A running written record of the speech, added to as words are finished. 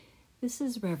This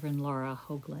is Reverend Laura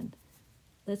Hoagland.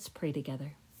 Let's pray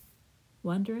together.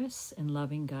 Wondrous and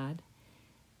loving God,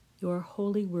 your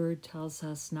holy word tells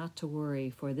us not to worry,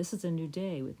 for this is a new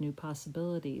day with new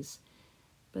possibilities.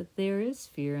 But there is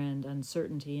fear and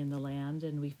uncertainty in the land,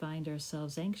 and we find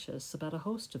ourselves anxious about a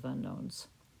host of unknowns.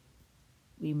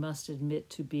 We must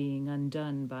admit to being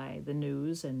undone by the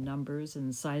news and numbers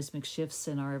and seismic shifts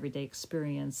in our everyday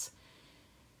experience.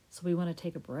 So we want to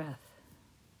take a breath.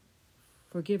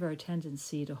 Forgive our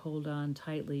tendency to hold on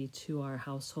tightly to our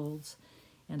households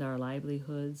and our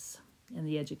livelihoods and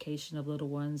the education of little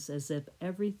ones as if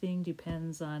everything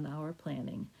depends on our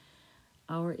planning,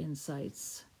 our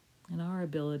insights, and our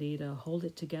ability to hold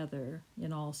it together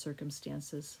in all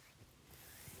circumstances.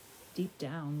 Deep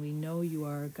down, we know you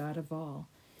are a God of all,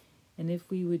 and if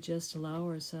we would just allow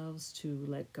ourselves to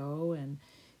let go and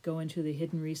go into the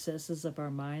hidden recesses of our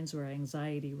minds where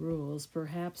anxiety rules,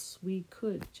 perhaps we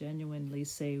could genuinely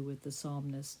say with the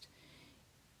psalmist,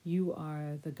 "You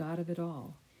are the God of it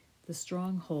all, the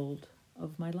stronghold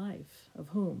of my life. Of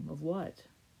whom, of what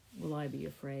will I be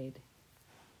afraid?"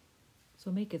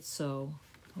 So make it so.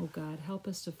 Oh God, help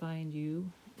us to find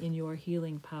you in your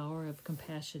healing power of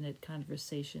compassionate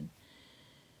conversation.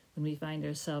 When we find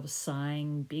ourselves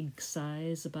sighing big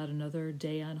sighs about another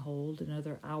day on hold,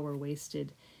 another hour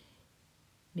wasted,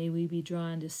 may we be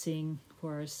drawn to sing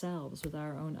for ourselves with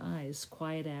our own eyes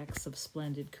quiet acts of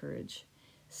splendid courage,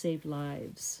 saved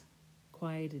lives,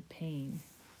 quieted pain,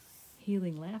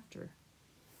 healing laughter.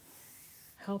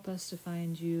 Help us to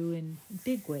find you in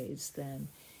big ways then,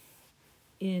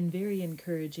 in very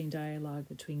encouraging dialogue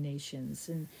between nations,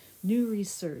 in new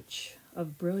research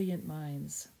of brilliant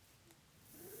minds,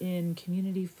 in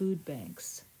community food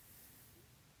banks,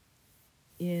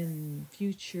 in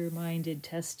future-minded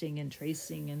testing and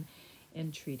tracing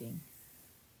and treating.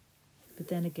 But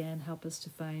then again, help us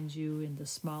to find you in the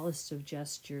smallest of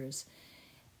gestures,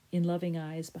 in loving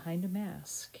eyes behind a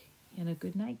mask, in a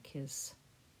goodnight kiss,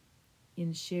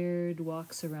 in shared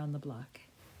walks around the block.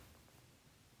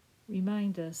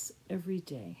 Remind us every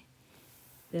day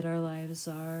that our lives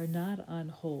are not on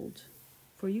hold,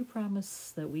 for you promise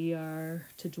that we are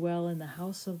to dwell in the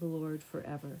house of the Lord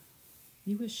forever.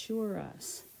 You assure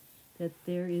us that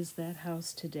there is that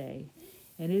house today,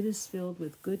 and it is filled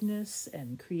with goodness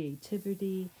and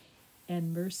creativity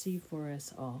and mercy for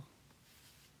us all.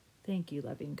 Thank you,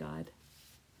 loving God.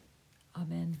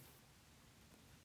 Amen.